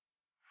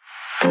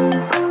Hello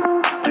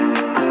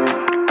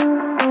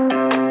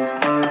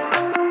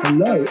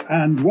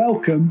and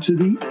welcome to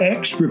the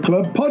Extra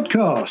Club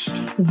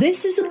podcast.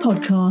 This is the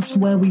podcast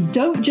where we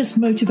don't just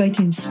motivate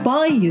and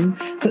inspire you,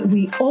 but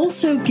we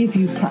also give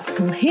you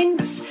practical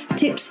hints,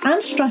 tips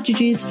and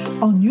strategies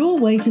on your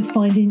way to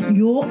finding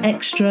your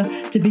extra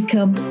to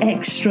become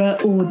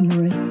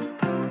extraordinary.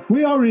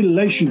 We are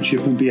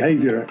relationship and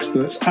behaviour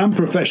experts and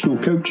professional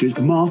coaches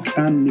Mark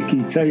and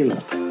Nikki Taylor.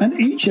 And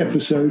each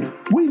episode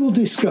we will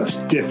discuss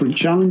different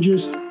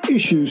challenges,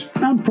 issues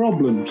and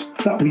problems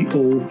that we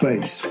all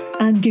face.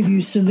 And give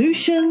you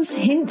solutions,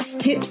 hints,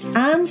 tips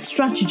and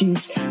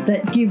strategies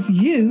that give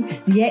you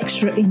the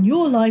extra in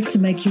your life to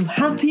make you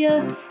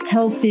happier,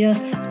 healthier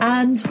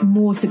and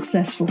more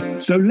successful.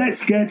 So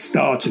let's get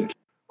started.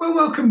 Well,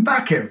 welcome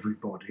back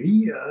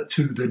everybody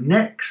to the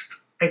next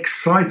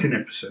exciting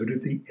episode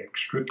of the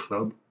Extra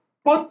Club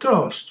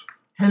podcast.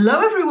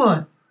 Hello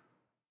everyone.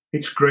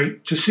 It's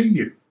great to see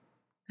you.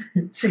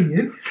 See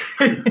you.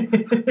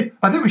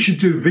 I think we should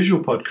do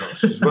visual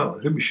podcasts as well.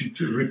 I think we should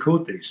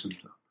record these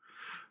sometime.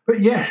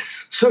 But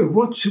yes, so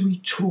what are we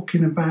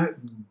talking about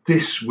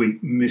this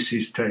week,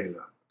 Mrs.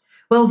 Taylor?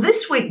 Well,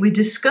 this week we're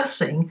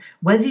discussing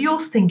whether your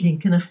thinking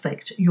can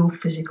affect your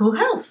physical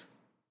health.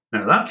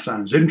 Now that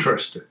sounds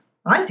interesting.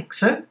 I think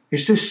so.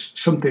 Is this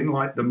something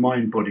like the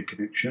mind-body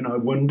connection, I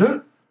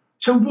wonder?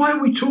 So why are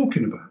we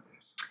talking about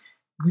this?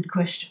 Good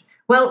question.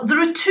 Well,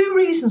 there are two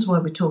reasons why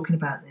we're talking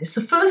about this.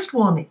 The first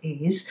one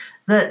is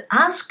that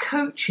as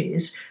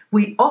coaches,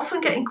 we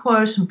often get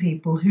inquiries from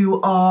people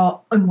who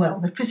are unwell,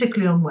 they're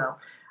physically unwell,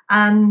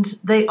 and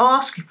they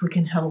ask if we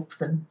can help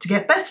them to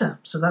get better.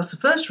 So that's the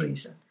first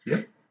reason.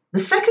 Yep. The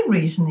second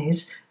reason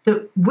is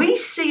that we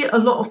see a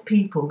lot of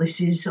people,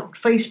 this is on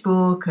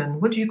Facebook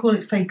and what do you call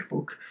it,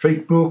 Facebook?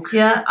 Facebook.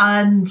 Yeah,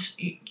 and,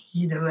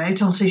 you know,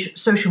 out on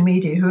social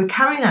media who are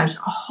carrying out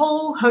a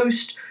whole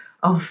host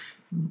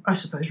of, I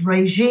suppose,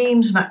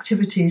 regimes and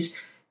activities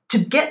to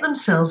get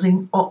themselves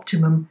in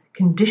optimum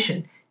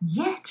condition.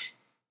 Yet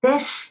they're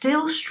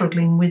still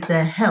struggling with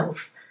their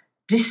health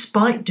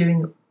despite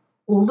doing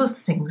all the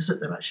things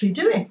that they're actually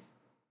doing.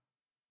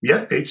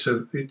 Yeah, it's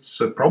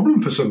a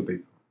problem for some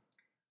people.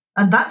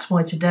 And that's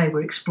why today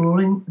we're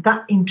exploring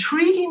that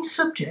intriguing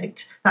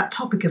subject, that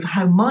topic of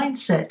how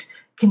mindset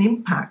can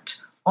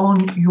impact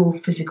on your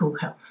physical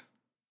health.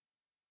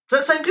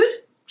 Does that sound good?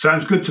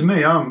 Sounds good to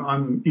me.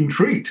 I'm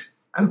intrigued.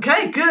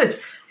 Okay, good.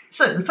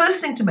 So the first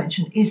thing to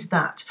mention is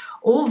that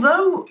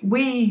although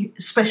we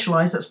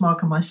specialise, that's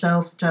Mark and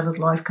myself, the Tailored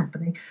Life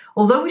Company,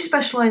 although we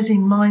specialise in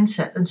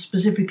mindset and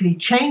specifically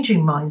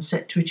changing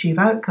mindset to achieve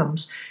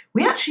outcomes,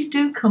 we actually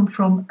do come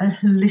from a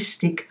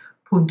holistic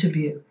point of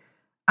view.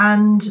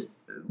 And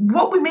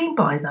what we mean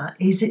by that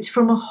is it's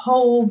from a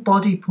whole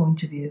body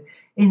point of view,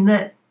 in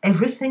that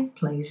everything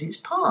plays its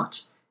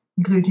part,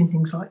 including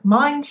things like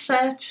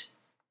mindset,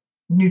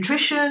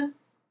 nutrition,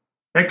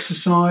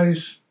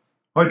 exercise,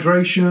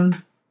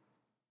 hydration,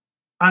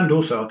 and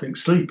also I think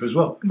sleep as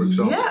well, for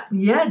example.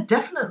 Yeah,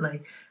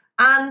 definitely.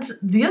 And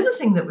the other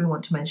thing that we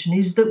want to mention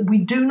is that we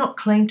do not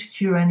claim to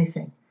cure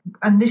anything.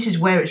 And this is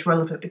where it's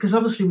relevant, because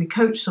obviously we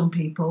coach some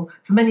people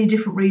for many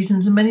different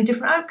reasons and many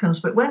different outcomes.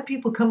 But when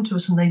people come to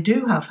us and they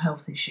do have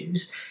health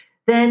issues,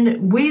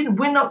 then we're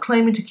not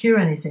claiming to cure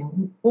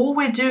anything. All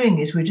we're doing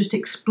is we're just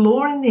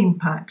exploring the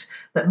impact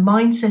that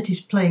mindset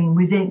is playing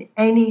within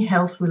any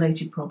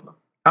health-related problem.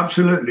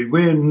 Absolutely.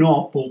 We're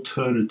not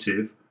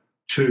alternative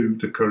to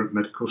the current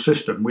medical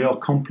system. We are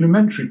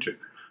complementary to.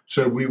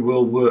 So we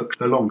will work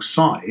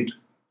alongside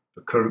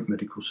the current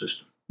medical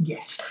system.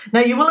 Yes.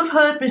 Now, you will have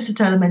heard Mr.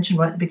 Taylor mention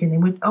right at the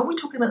beginning, are we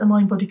talking about the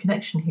mind-body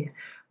connection here?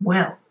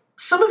 Well,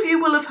 some of you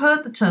will have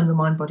heard the term the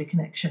mind-body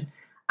connection,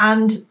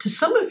 and to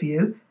some of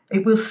you,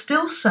 it will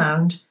still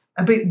sound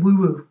a bit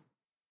woo-woo.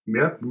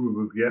 Yeah,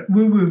 woo-woo, yeah.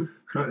 Woo-woo.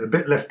 A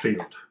bit left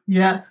field.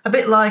 Yeah, a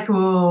bit like,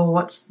 oh,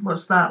 what's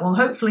that? Well,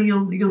 hopefully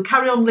you'll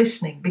carry on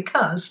listening,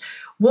 because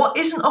what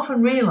isn't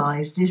often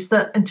realised is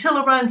that until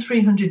around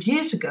 300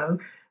 years ago,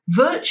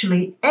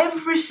 virtually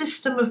every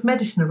system of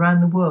medicine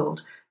around the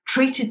world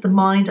treated the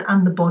mind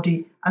and the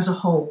body as a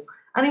whole.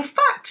 And in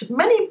fact,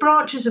 many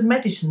branches of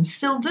medicine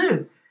still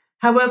do.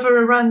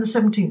 However, around the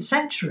 17th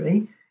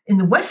century, in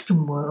the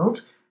Western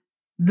world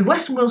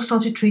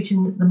started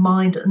treating the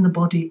mind and the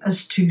body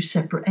as two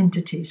separate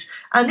entities.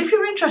 And if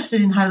you're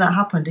interested in how that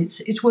happened,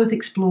 it's worth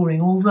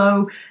exploring,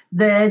 although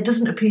there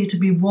doesn't appear to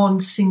be one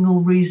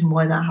single reason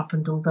why that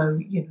happened, although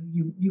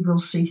you will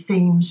see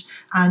themes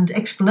and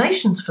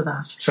explanations for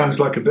that. Sounds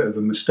like a bit of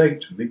a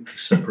mistake to me to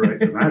separate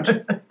them out.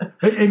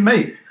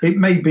 It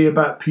may be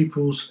about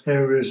people's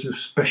areas of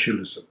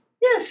specialism.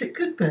 Yes, it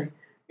could be.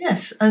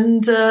 Yes,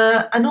 and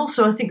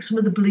also I think some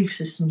of the belief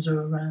systems are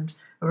around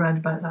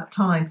about that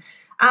time.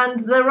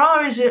 And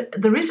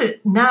there is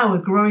now a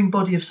growing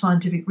body of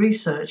scientific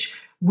research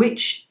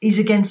which is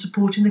again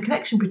supporting the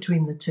connection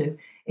between the two.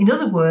 In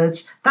other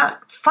words,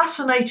 that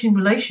fascinating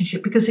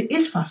relationship, because it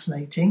is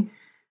fascinating,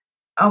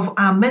 of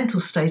our mental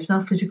state and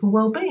our physical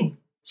well-being.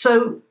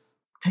 So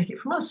take it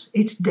from us.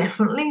 It's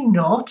definitely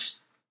not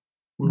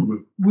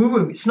woo-woo.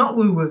 Woo-woo. It's not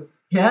woo-woo.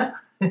 Yeah?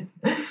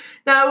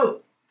 Now,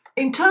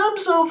 in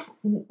terms of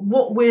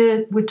what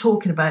we're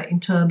talking about in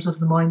terms of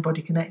the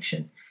mind-body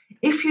connection,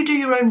 if you do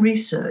your own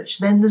research,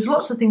 then there's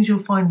lots of things you'll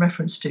find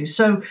reference to.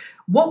 So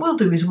what we'll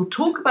do is we'll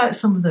talk about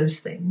some of those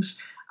things,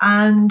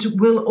 and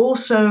we'll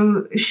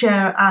also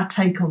share our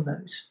take on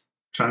those.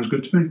 Sounds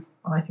good to me.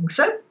 I think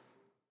so.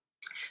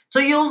 So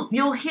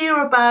you'll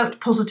hear about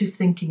positive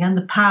thinking and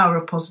the power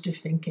of positive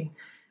thinking,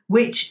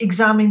 which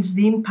examines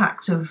the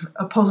impact of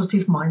a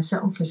positive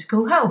mindset on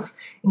physical health,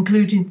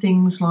 including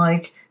things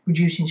like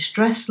reducing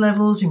stress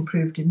levels,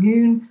 improved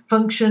immune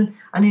function,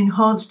 and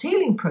enhanced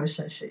healing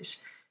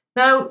processes.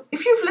 Now,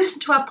 if you've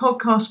listened to our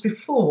podcast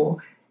before,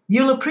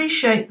 you'll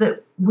appreciate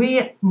that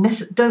we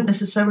don't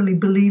necessarily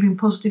believe in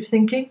positive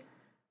thinking.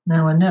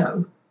 Now, I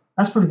know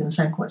that's probably going to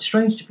sound quite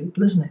strange to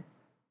people, isn't it?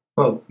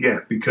 Well, yeah,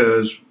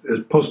 because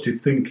positive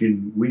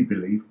thinking, we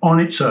believe, on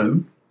its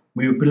own,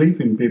 we believe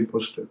in being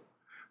positive.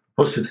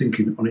 Positive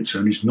thinking on its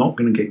own is not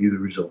going to get you the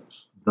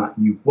results that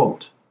you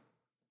want.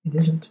 It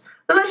isn't.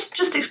 So let's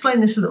just explain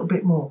this a little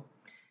bit more.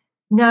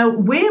 Now,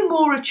 we're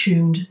more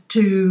attuned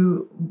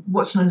to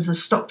what's known as the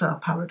Stockdale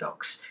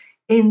paradox,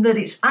 in that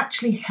it's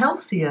actually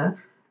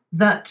healthier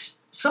that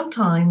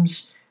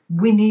sometimes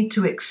we need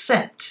to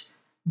accept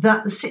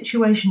that the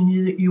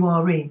situation that you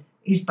are in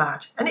is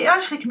bad. And it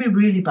actually can be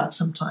really bad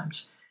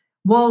sometimes,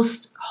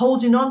 whilst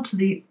holding on to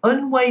the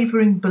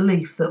unwavering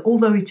belief that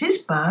although it is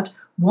bad,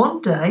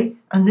 one day,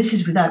 and this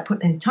is without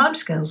putting any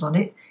timescales on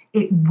it,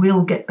 it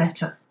will get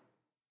better.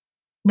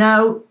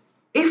 Now,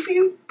 if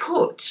you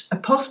put a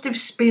positive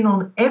spin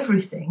on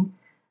everything,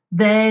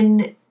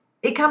 then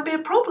it can be a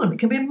problem. It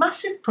can be a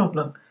massive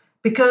problem,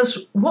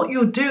 because what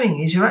you're doing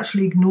is you're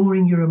actually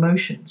ignoring your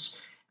emotions.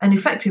 And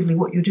effectively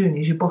what you're doing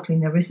is you're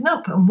bottling everything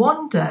up. And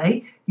one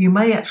day you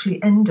may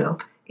actually end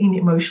up in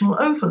emotional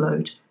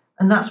overload.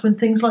 And that's when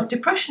things like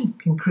depression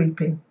can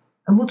creep in.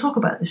 And we'll talk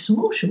about this some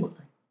more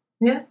shortly.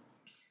 Yeah.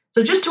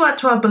 So just to add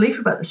to our belief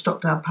about the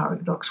Stockdale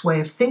paradox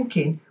way of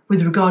thinking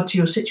with regard to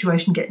your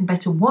situation getting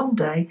better one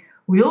day,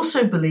 we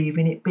also believe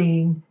in it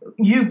being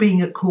you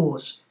being at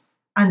cause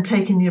and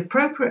taking the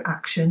appropriate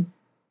action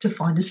to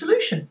find a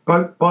solution.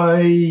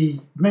 By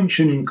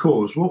mentioning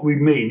cause, what we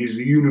mean is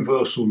the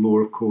universal law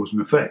of cause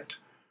and effect.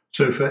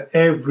 So for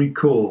every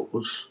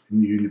cause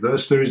in the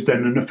universe, there is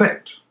then an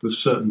effect. There's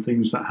certain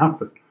things that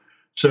happen.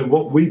 So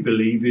what we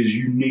believe is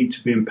you need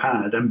to be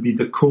empowered and be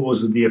the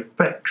cause of the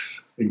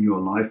effects in your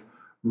life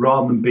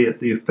rather than be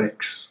at the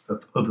effects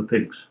of other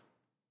things.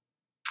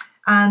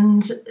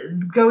 And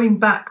going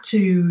back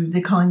to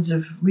the kinds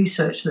of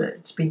research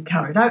that's been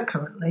carried out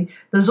currently,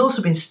 there's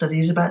also been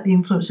studies about the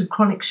influence of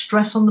chronic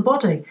stress on the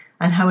body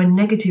and how a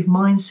negative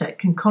mindset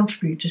can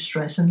contribute to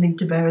stress and lead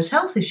to various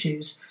health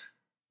issues.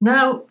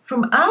 Now,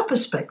 from our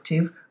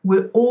perspective,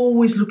 we're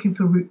always looking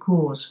for root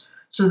cause,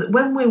 so that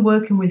when we're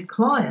working with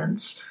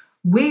clients,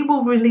 we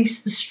will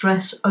release the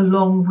stress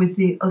along with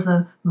the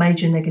other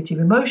major negative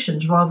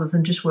emotions rather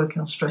than just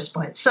working on stress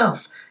by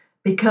itself,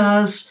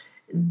 because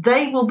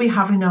they will be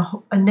having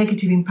a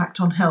negative impact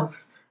on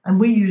health, and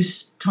we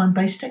use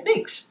time-based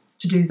techniques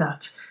to do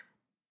that.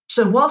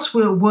 So whilst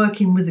we're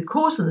working with the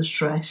cause of the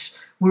stress,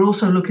 we're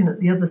also looking at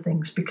the other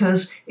things,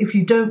 because if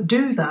you don't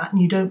do that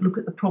and you don't look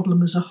at the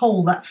problem as a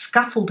whole, that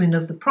scaffolding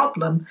of the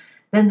problem,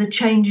 then the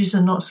changes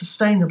are not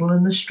sustainable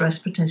and the stress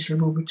potentially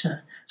will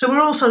return. So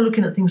we're also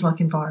looking at things like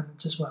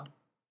environment as well.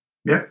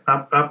 Yeah,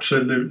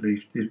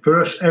 absolutely. For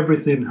us,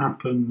 everything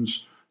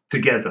happens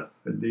together.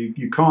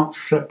 You can't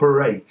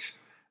separate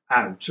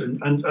out,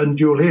 and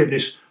you'll hear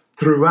this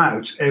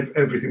throughout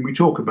everything we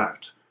talk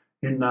about,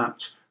 in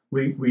that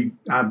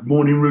our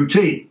morning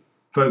routine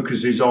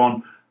focuses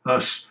on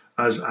us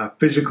as our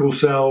physical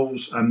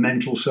selves, our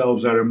mental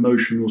selves, our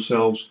emotional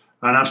selves,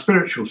 and our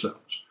spiritual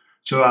selves.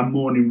 So our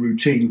morning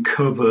routine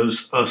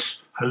covers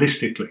us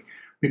holistically,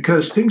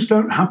 because things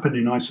don't happen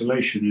in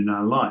isolation in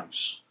our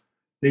lives.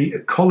 The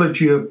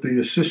ecology of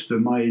the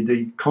system, i.e.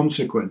 the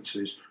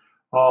consequences,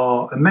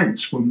 are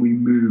immense when we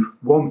move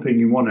one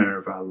thing in one area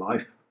of our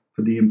life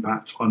for the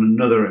impact on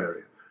another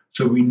area.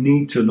 So we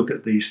need to look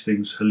at these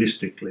things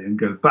holistically and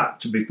go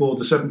back to before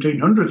the 1700s,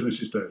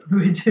 Mrs. Taylor.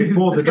 We do.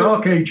 Before the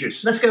Dark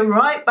Ages. Let's go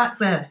right back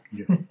there.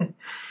 Yeah.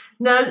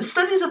 Now,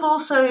 studies have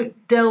also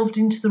delved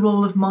into the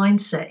role of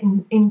mindset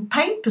in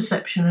pain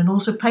perception and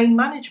also pain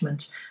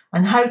management,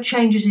 and how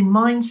changes in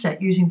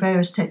mindset using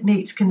various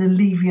techniques can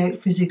alleviate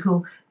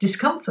physical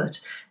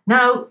discomfort.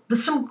 Now,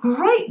 there's some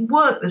great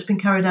work that's been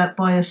carried out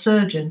by a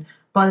surgeon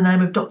by the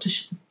name of Dr.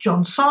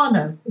 John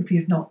Sarno, if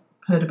you've not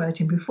heard about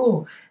him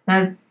before.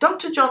 Now,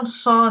 Dr. John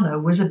Sarno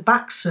was a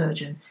back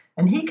surgeon,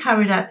 and he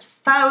carried out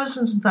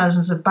thousands and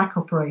thousands of back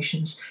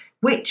operations,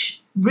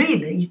 which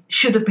really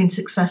should have been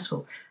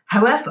successful.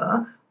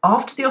 However,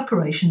 after the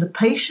operation, the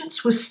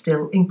patients were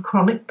still in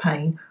chronic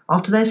pain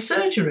after their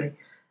surgery.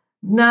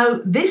 Now,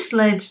 this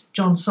led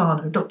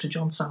Dr.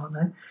 John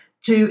Sarno,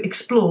 to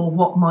explore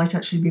what might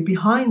actually be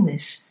behind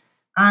this.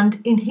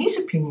 And in his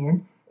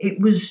opinion, it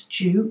was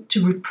due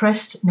to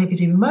repressed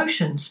negative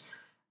emotions,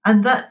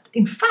 and that,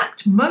 in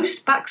fact,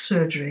 most back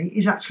surgery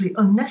is actually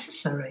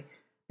unnecessary,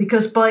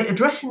 because by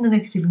addressing the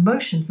negative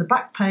emotions, the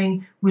back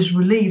pain was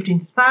relieved in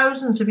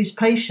thousands of his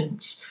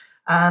patients.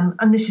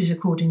 And this is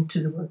according to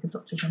the work of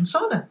Dr. John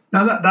Sarno.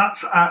 Now,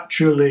 that's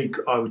actually,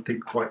 I would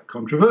think, quite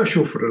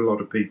controversial for a lot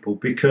of people,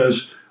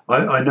 because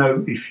I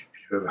know if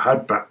you've ever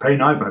had back pain,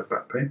 I've had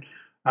back pain,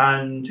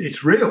 and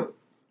it's real.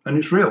 And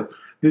it's real.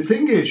 The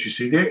thing is, you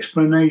see, the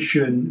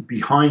explanation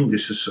behind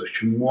this as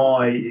such and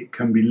why it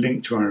can be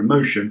linked to our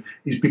emotion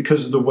is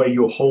because of the way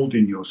you're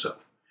holding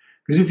yourself.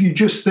 Because if you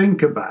just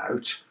think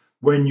about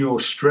when you're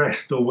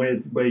stressed or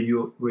where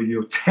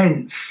you're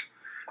tense,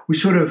 we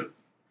sort of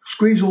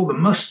squeeze all the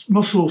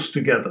muscles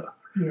together.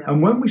 Yeah.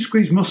 And when we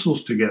squeeze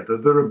muscles together,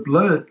 there are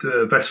blood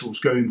vessels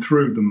going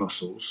through the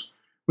muscles,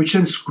 which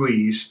then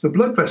squeeze the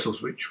blood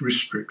vessels, which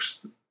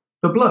restricts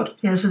the blood.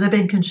 Yeah, so they're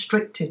being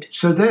constricted.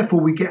 So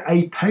therefore we get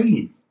a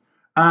pain.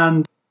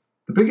 And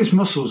the biggest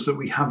muscles that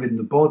we have in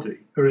the body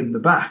are in the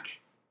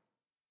back.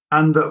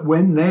 And that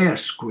when they're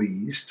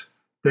squeezed,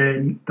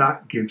 then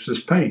that gives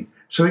us pain.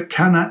 So it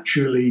can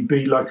actually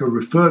be like a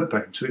referred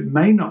pain. So it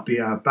may not be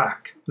our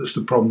back that's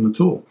the problem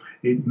at all.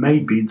 It may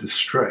be the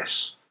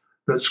stress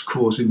that's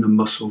causing the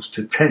muscles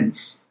to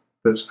tense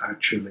that's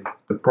actually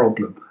the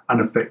problem and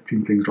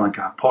affecting things like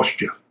our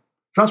posture.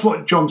 That's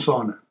what John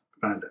Sarno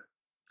found out.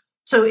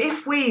 So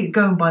if we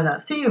go by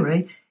that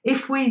theory,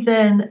 if we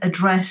then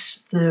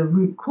address the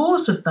root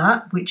cause of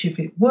that, which if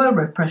it were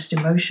repressed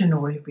emotion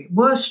or if it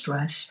were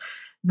stress,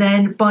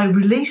 then by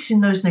releasing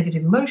those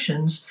negative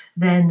emotions,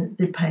 then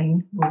the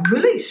pain will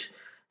release.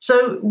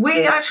 So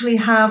we actually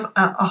have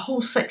a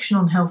whole section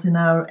on health in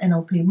our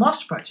NLP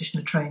Master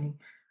Practitioner training.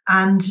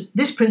 And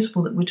this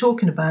principle that we're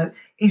talking about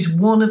is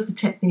one of the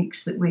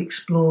techniques that we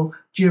explore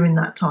during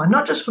that time,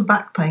 not just for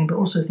back pain, but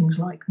also things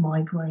like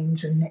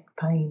migraines and neck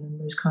pain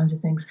and those kinds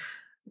of things,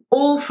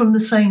 all from the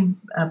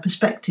same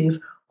perspective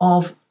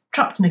of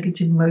trapped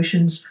negative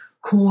emotions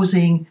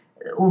causing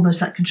almost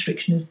that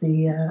constriction of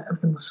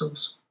the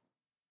muscles.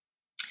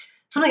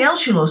 Something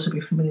else you'll also be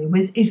familiar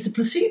with is the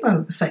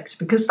placebo effect,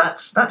 because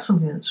that's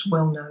something that's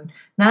well known.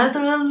 Now,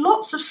 there are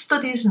lots of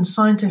studies and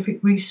scientific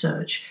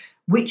research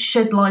which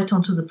shed light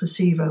onto the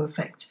placebo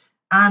effect.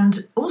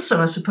 And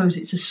also, I suppose,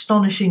 its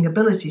astonishing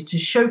ability to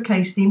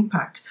showcase the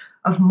impact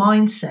of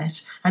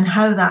mindset and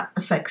how that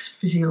affects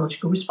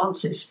physiological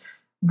responses,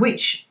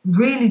 which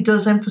really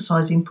does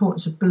emphasise the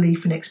importance of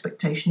belief and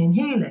expectation in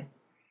healing.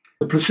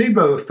 The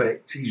placebo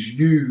effect is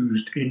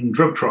used in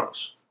drug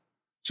trials.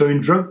 So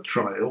in drug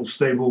trials,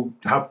 they will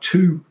have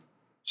two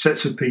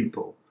sets of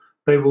people.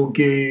 They will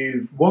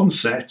give one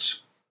set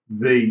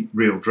the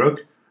real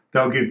drug.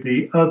 They'll give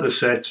the other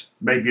set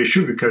maybe a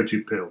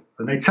sugar-coated pill,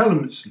 and they tell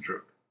them it's the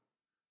drug.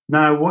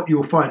 Now, what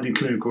you'll find in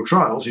clinical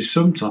trials is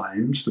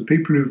sometimes the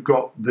people who've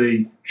got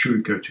the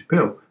sugar-coated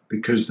pill,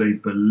 because they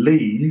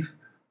believe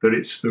that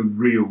it's the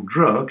real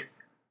drug,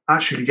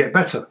 actually get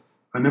better.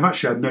 And they've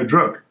actually had no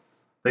drug.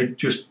 They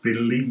just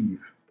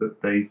believe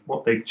that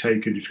what they've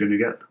taken is going to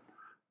get them.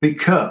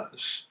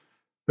 Because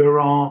there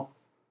are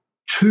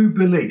two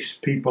beliefs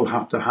people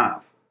have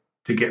to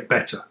get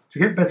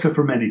better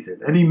from anything,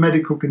 any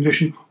medical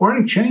condition or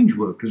any change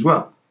work as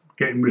well,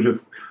 getting rid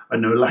of,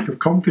 lack of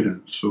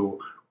confidence or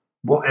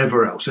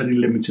whatever else, any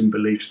limiting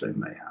beliefs they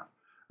may have.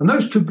 And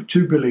those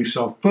two beliefs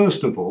are,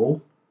 first of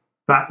all,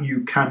 that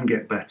you can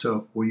get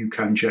better or you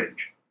can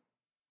change.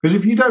 Because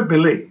if you don't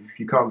believe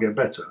you can't get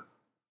better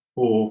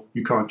or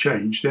you can't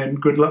change, then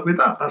good luck with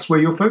that. That's where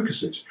your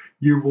focus is.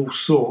 You will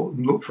sort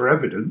and look for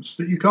evidence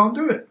that you can't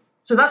do it.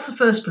 So that's the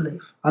first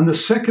belief. And the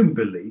second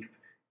belief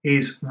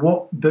is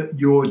what that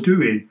you're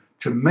doing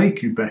to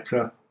make you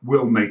better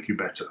will make you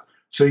better.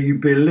 So you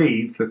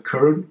believe the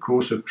current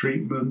course of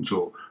treatment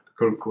or the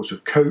current course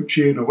of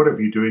coaching or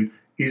whatever you're doing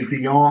is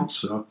the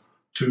answer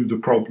to the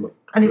problem.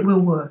 And it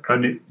will work.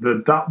 And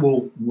that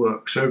will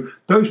work. So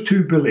those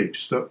two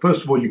beliefs, that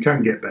first of all, you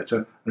can get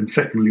better, and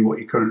secondly, what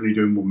you're currently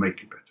doing will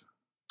make you better.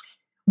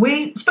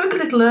 We spoke a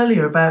little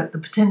earlier about the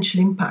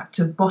potential impact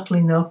of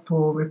bottling up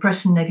or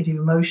repressing negative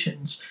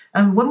emotions.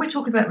 And when we're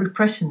talking about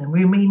repressing them,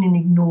 we mean in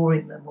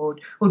ignoring them or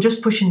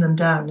just pushing them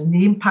down, and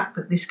the impact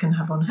that this can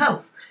have on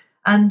health.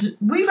 And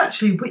we've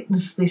actually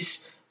witnessed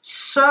this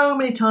so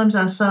many times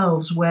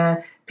ourselves,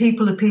 where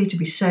people appear to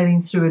be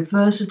sailing through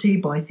adversity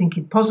by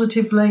thinking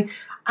positively.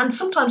 And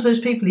sometimes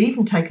those people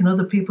even take on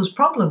other people's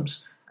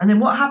problems. And then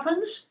what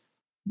happens?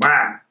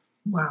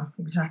 Wow,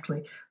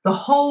 exactly. The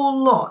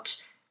whole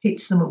lot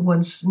hits them at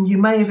once. And you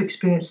may have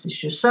experienced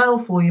this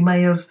yourself, or you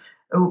may have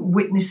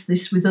witnessed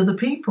this with other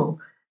people.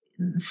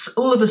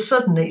 All of a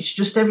sudden, it's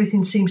just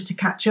everything seems to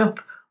catch up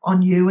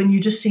on you, and you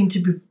just seem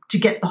to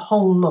get the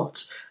whole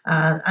lot.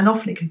 And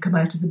often it can come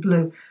out of the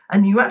blue.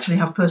 And you actually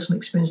have personal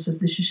experience of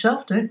this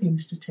yourself, don't you,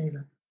 Mr.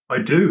 Taylor? I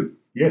do,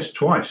 yes,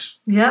 twice.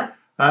 Yeah.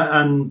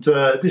 And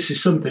this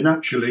is something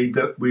actually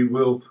that we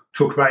will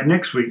talk about in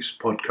next week's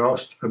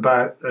podcast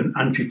about an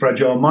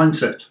anti-fragile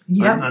mindset,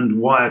 and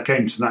why I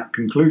came to that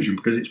conclusion,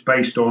 because it's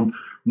based on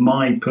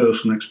my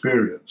personal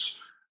experience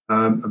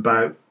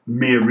about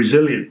mere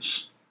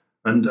resilience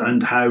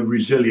and how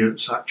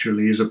resilience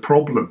actually is a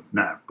problem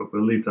now. But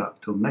we'll leave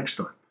that till next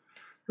time.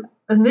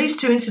 And these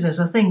two incidents,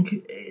 I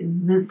think,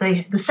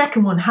 the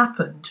second one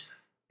happened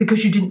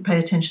because you didn't pay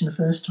attention the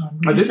first time.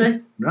 Would you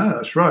say? No,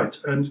 that's right.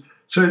 And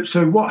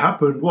so what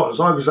happened was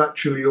I was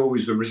actually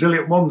always the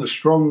resilient one, the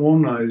strong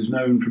one. I was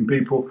known from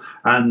people,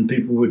 and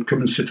people would come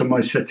and sit on my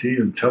settee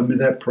and tell me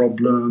their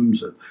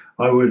problems, and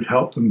I would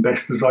help them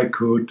best as I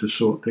could to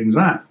sort things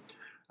out.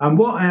 And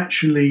what I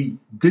actually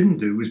didn't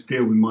do was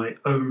deal with my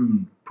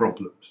own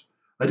problems.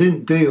 I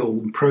didn't deal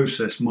and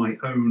process my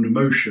own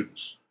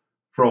emotions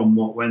from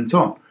what went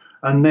on.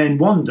 And then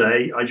one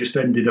day I just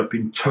ended up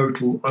in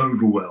total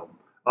overwhelm.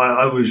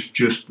 I was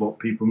just what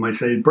people may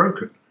say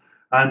broken.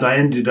 And I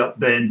ended up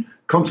then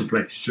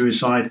contemplating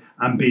suicide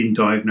and being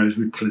diagnosed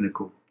with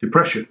clinical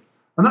depression.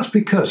 And that's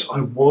because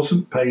I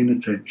wasn't paying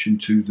attention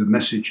to the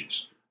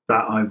messages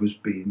that I was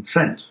being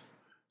sent.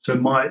 So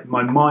my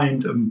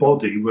mind and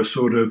body were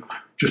sort of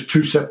just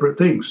two separate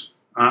things,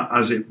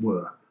 as it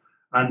were.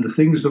 And the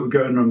things that were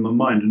going on in my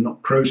mind and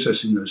not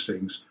processing those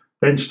things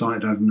then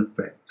started having an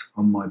effect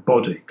on my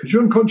body. Because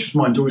your unconscious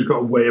mind's always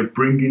got a way of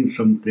bringing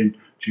something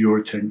to your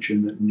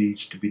attention that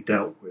needs to be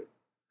dealt with.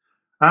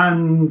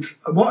 And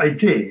what I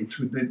did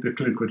with the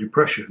clinical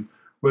depression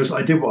was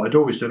I did what I'd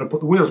always done. I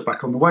put the wheels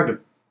back on the wagon.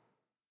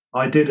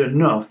 I did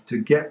enough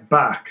to get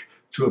back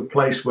to a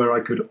place where I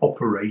could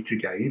operate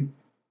again.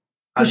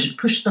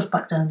 Push stuff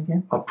back down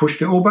again. I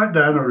pushed it all back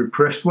down. I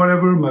repressed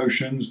whatever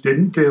emotions,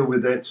 didn't deal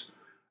with it,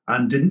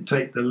 and didn't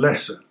take the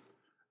lesson.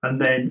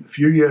 And then a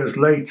few years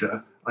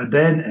later, I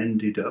then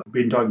ended up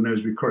being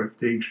diagnosed with chronic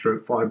fatigue,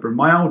 stroke,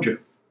 fibromyalgia.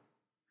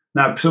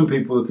 Now, some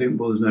people think,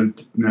 well, there's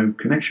no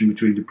connection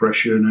between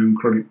depression and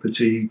chronic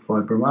fatigue,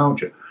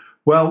 fibromyalgia.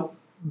 Well,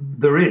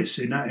 there is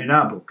in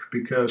our book,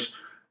 because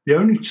the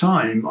only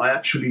time I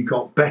actually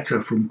got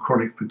better from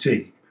chronic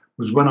fatigue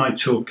was when I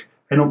took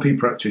NLP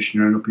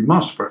practitioner, NLP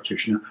master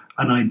practitioner,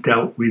 and I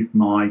dealt with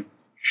my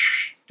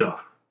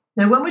stuff.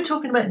 Now, when we're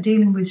talking about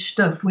dealing with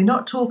stuff, we're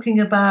not talking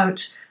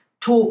about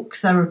talk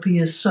therapy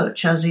as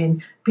such, as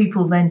in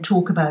people then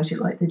talk about it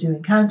like they do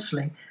in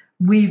counselling.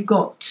 We've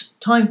got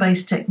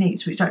time-based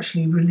techniques which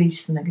actually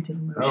release the negative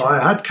emotion.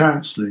 I had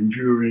counselling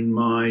during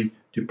my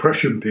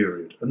depression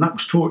period, and that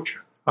was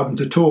torture, having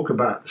to talk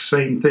about the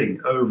same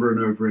thing over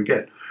and over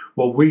again.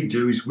 What we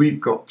do is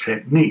we've got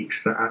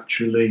techniques that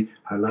actually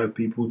allow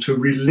people to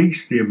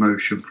release the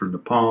emotion from the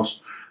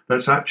past.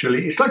 That's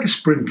actually, it's like a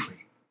spring clean.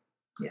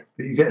 Yeah.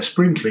 You get a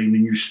spring clean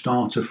and you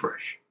start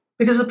afresh.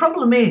 Because the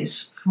problem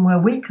is, from where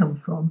we come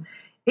from,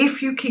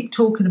 if you keep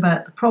talking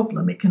about the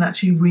problem, it can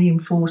actually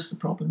reinforce the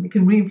problem. It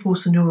can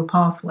reinforce the neural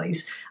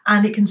pathways,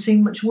 and it can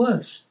seem much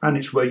worse. And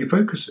it's where your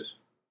focus is.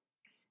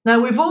 Now,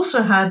 we've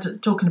also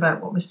had, talking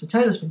about what Mr.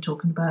 Taylor's been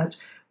talking about,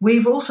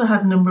 we've also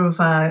had a number of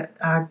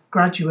our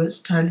graduates,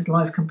 Tailored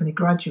Life Company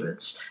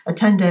graduates,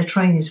 attend our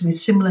trainings with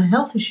similar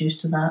health issues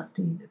to that,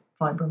 the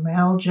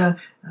fibromyalgia,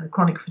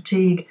 chronic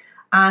fatigue.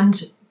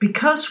 And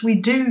because we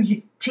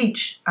do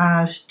teach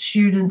our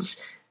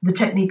students the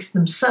techniques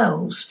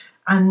themselves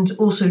and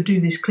also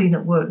do this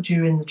clean-up work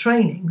during the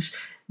trainings,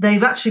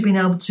 they've actually been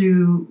able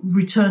to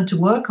return to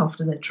work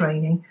after their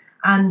training,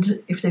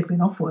 and if they've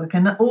been off work,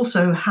 and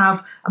also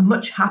have a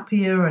much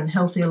happier and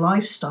healthier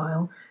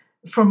lifestyle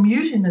from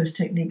using those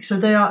techniques. So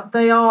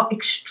they are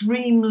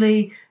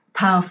extremely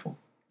powerful.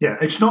 Yeah,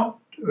 it's not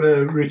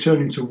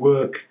returning to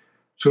work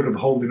sort of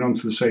holding on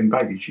to the same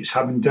baggage. It's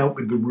having dealt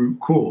with the root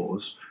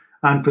cause.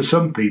 And for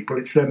some people,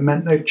 it's then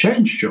meant they've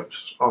changed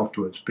jobs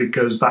afterwards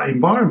because that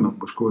environment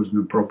was causing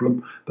a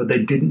problem, but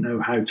they didn't know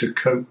how to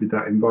cope with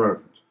that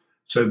environment.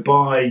 So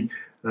by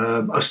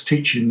us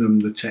teaching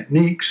them the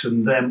techniques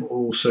and them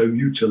also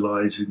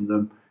utilising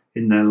them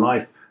in their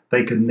life,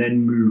 they can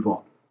then move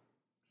on.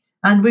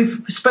 And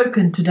we've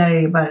spoken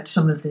today about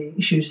some of the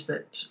issues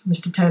that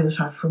Mr. Taylor's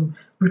had from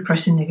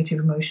repressing negative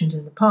emotions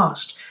in the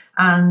past.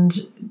 And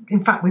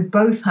in fact, we've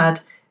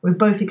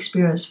both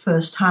experienced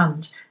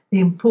firsthand the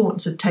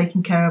importance of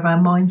taking care of our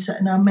mindset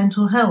and our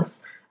mental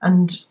health.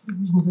 And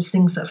there's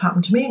things that have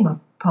happened to me in my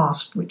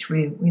past, which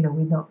we're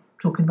not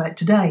talking about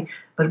today,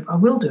 but I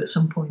will do at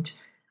some point.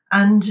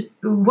 And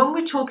when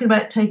we're talking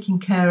about taking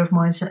care of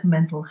mindset and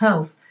mental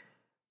health,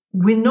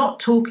 we're not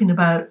talking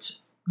about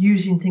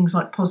using things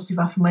like positive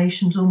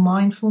affirmations or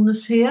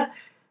mindfulness here,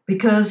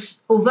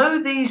 because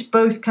although these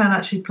both can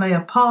actually play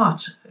a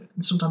part,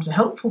 and sometimes a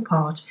helpful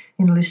part,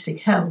 in holistic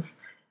health,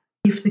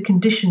 if the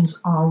conditions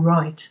are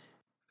right.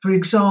 For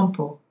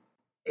example,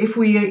 if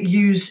we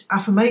use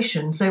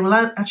affirmations, they will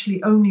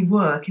actually only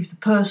work if the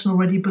person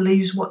already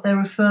believes what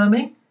they're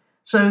affirming.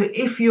 So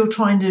if you're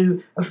trying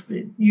to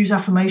use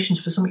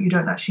affirmations for something you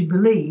don't actually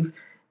believe,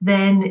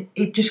 then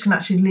it just can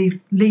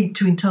actually lead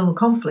to internal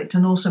conflict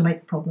and also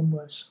make the problem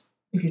worse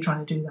if you're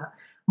trying to do that.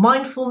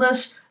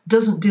 Mindfulness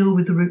doesn't deal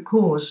with the root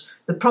cause.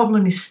 The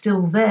problem is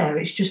still there.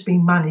 It's just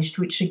being managed,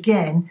 which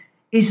again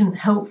isn't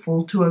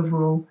helpful to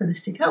overall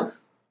holistic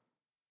health.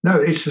 No,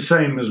 it's the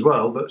same as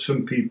well that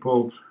some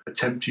people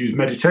attempt to use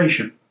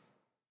meditation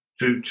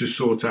to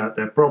sort out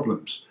their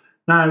problems.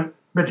 Now,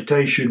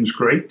 meditation's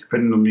great,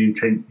 depending on the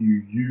intent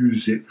you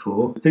use it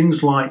for.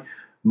 Things like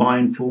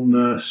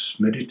mindfulness,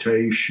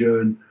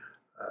 meditation,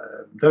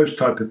 those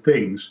type of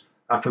things,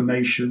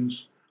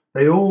 affirmations,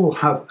 they all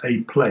have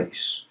a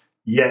place,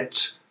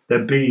 yet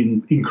they're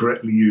being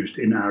incorrectly used,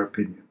 in our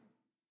opinion.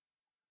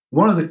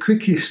 One of the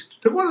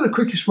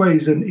quickest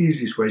ways and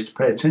easiest ways to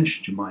pay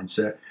attention to your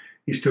mindset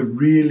is to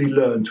really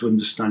learn to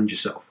understand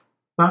yourself.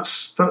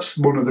 That's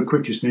one of the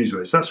quickest and easiest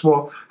ways. That's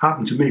what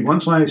happened to me.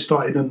 Once I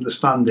started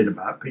understanding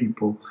about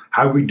people,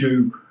 how we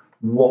do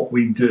what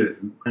we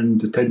do,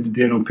 and attended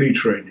the NLP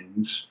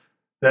trainings,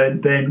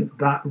 then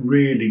that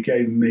really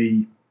gave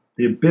me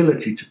the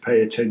ability to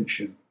pay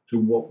attention to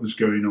what was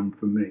going on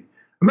for me. And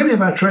many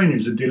of our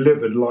trainings are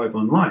delivered live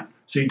online,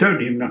 so you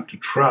don't even have to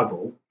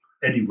travel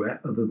anywhere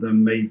other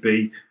than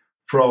maybe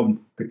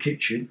from the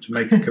kitchen to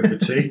make a cup of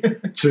tea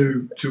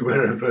to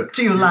wherever,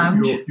 to your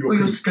lounge your or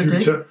your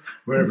computer, study,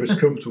 wherever it's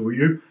comfortable for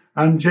you,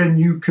 and then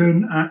you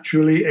can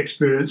actually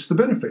experience the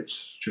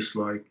benefits, just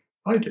like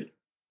I did.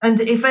 And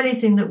if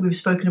anything that we've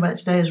spoken about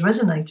today has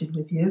resonated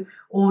with you,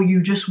 or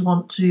you just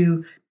want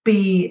to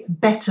be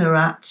better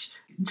at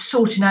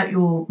sorting out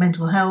your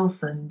mental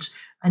health and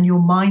your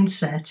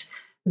mindset,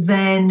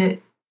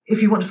 then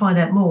if you want to find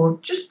out more,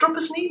 just drop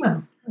us an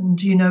email. And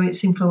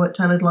it's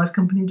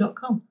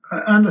info@tailoredlifecompany.com.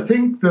 And I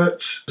think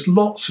that there's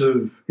lots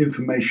of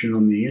information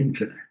on the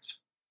internet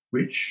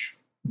which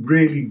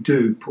really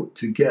do put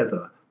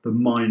together the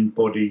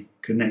mind-body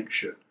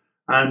connection.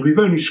 And we've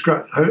only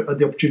had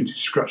the opportunity to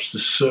scratch the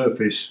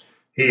surface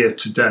here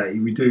today.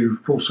 We do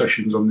full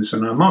sessions on this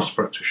in our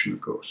Master Practitioner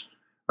course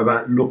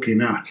about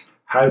looking at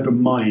how the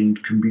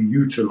mind can be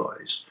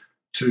utilised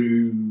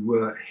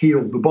to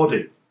heal the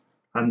body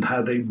and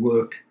how they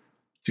work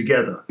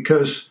together.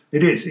 Because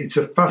it's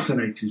a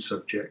fascinating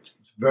subject.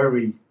 It's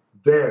very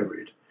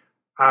varied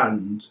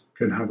and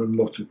can have a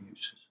lot of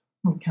uses.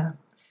 Okay.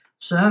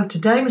 So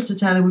today, Mr.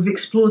 Taylor, we've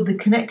explored the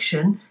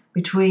connection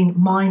between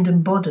mind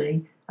and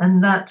body,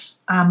 and that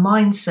our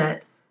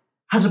mindset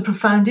has a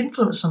profound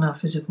influence on our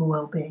physical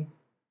well-being.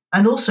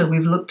 And also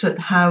we've looked at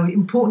how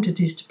important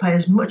it is to pay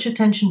as much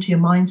attention to your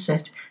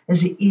mindset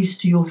as it is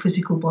to your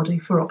physical body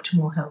for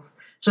optimal health.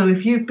 So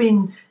if you've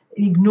been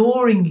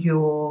ignoring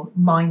your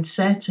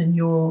mindset and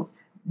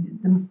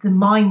the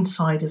mind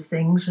side of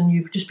things, and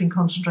you've just been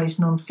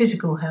concentrating on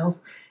physical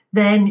health,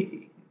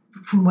 then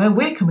from where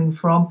we're coming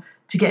from,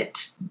 to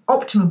get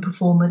optimum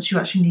performance, you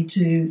actually need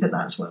to get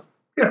that as well.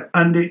 Yeah,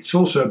 and it's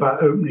also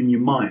about opening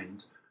your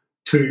mind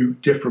to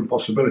different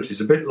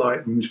possibilities, a bit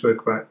like when we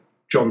spoke about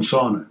John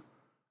Sarno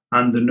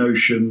and the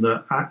notion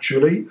that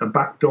actually a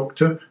back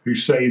doctor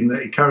who's saying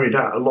that he carried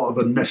out a lot of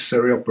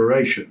unnecessary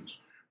operations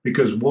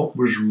because what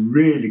was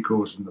really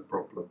causing the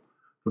problem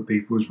for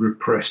people was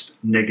repressed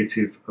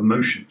negative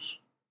emotions,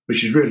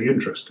 which is really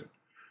interesting.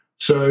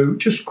 So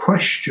just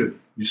question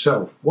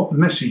yourself, what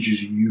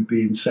messages are you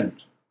being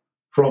sent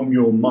from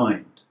your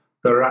mind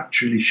that are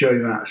actually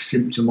showing out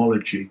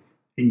symptomology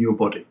in your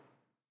body?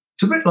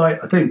 It's a bit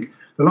like, I think,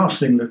 the last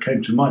thing that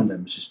came to mind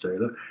then, Mrs.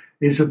 Taylor,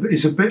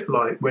 is a bit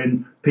like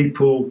when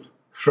people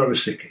throw a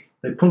sickie.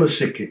 They pull a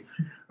sickie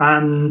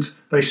and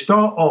they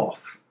start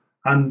off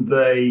and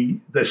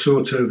they're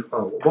sort of,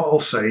 what I'll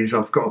say is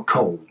I've got a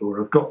cold or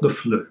I've got the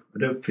flu. I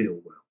don't feel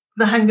well.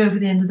 They hang over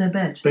the end of their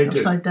bed, they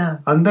upside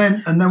down. And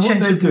then what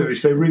they do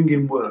is they ring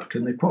in work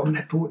and they put on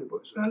their poorly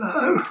voice.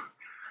 Hello.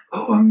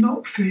 Oh, I'm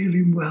not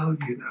feeling well,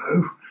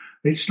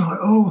 It's like,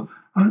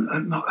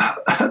 I'm not.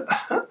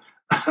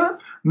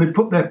 And they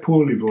put their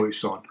poorly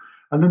voice on.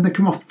 And then they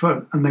come off the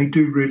phone and they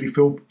do really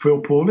feel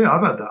poorly.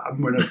 I've had that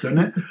when I've done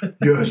it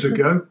years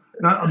ago.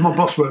 Now, my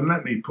boss won't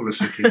let me pull a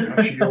sickie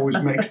now. She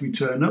always makes me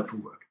turn up for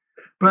work.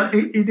 But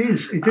it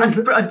is.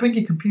 I'd bring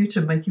your computer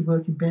and make you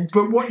work in bed.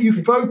 But what you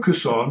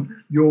focus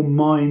on, your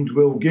mind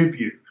will give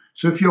you.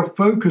 So if you're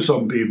focused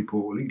on being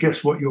poorly,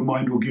 guess what your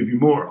mind will give you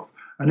more of?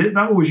 And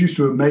that always used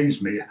to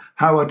amaze me,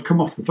 how I'd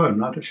come off the phone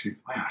and I actually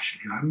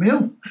am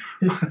ill.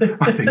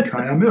 I think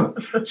I am ill.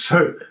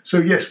 So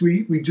yes,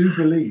 we do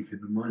believe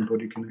in the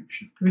mind-body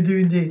connection. We do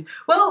indeed.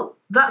 Well,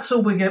 that's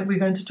all we're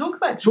going to talk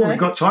about today. That's all we've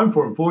got time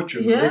for,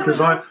 unfortunately,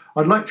 because I'd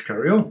like to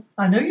carry on.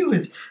 I know you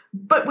would.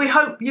 But we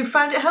hope you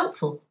found it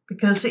helpful,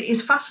 because it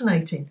is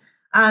fascinating.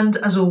 And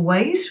as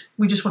always,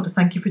 we just want to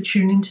thank you for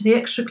tuning to the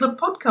Extra Club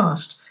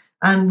podcast.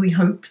 And we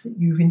hope that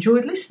you've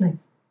enjoyed listening.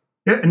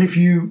 Yeah, and if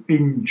you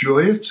enjoy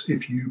it,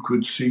 if you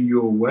could see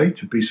your way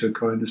to be so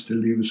kind as to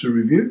leave us a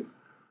review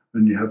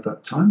and you have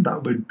that time,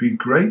 that would be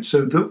great,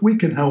 so that we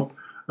can help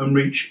and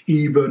reach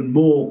even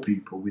more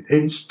people with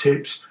hints,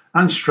 tips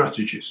and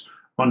strategies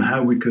on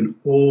how we can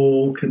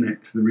all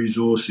connect the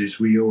resources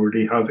we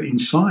already have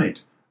inside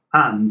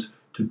and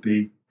to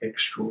be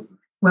extraordinary.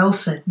 Well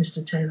said,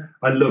 Mr. Taylor.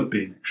 I love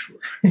being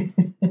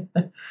extraordinary.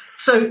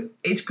 So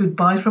it's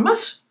goodbye from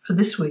us for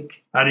this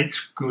week. And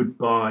it's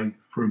goodbye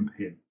from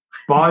him.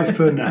 Bye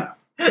for now.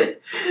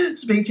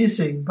 Speak to you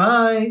soon.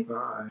 Bye.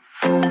 Bye.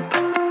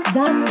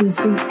 That was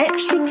the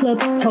Extra Club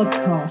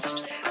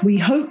podcast. We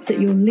hope that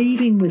you're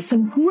leaving with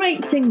some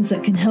great things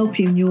that can help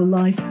you in your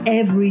life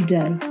every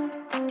day.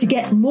 To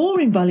get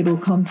more invaluable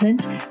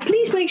content,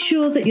 please make make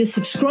sure that you're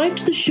subscribed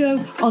to the show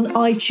on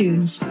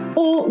iTunes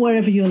or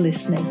wherever you're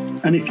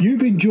listening. And if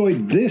you've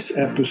enjoyed this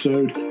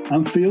episode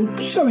and feel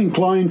so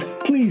inclined,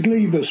 please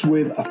leave us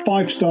with a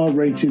 5-star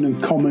rating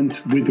and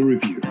comment with a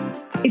review.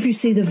 If you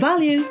see the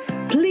value,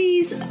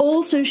 please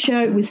also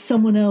share it with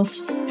someone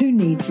else who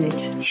needs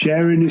it.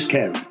 Sharing is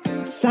caring.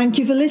 Thank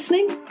you for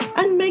listening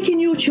and making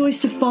your choice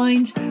to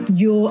find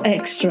your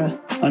extra.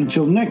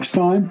 Until next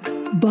time,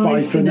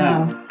 Bye for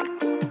now.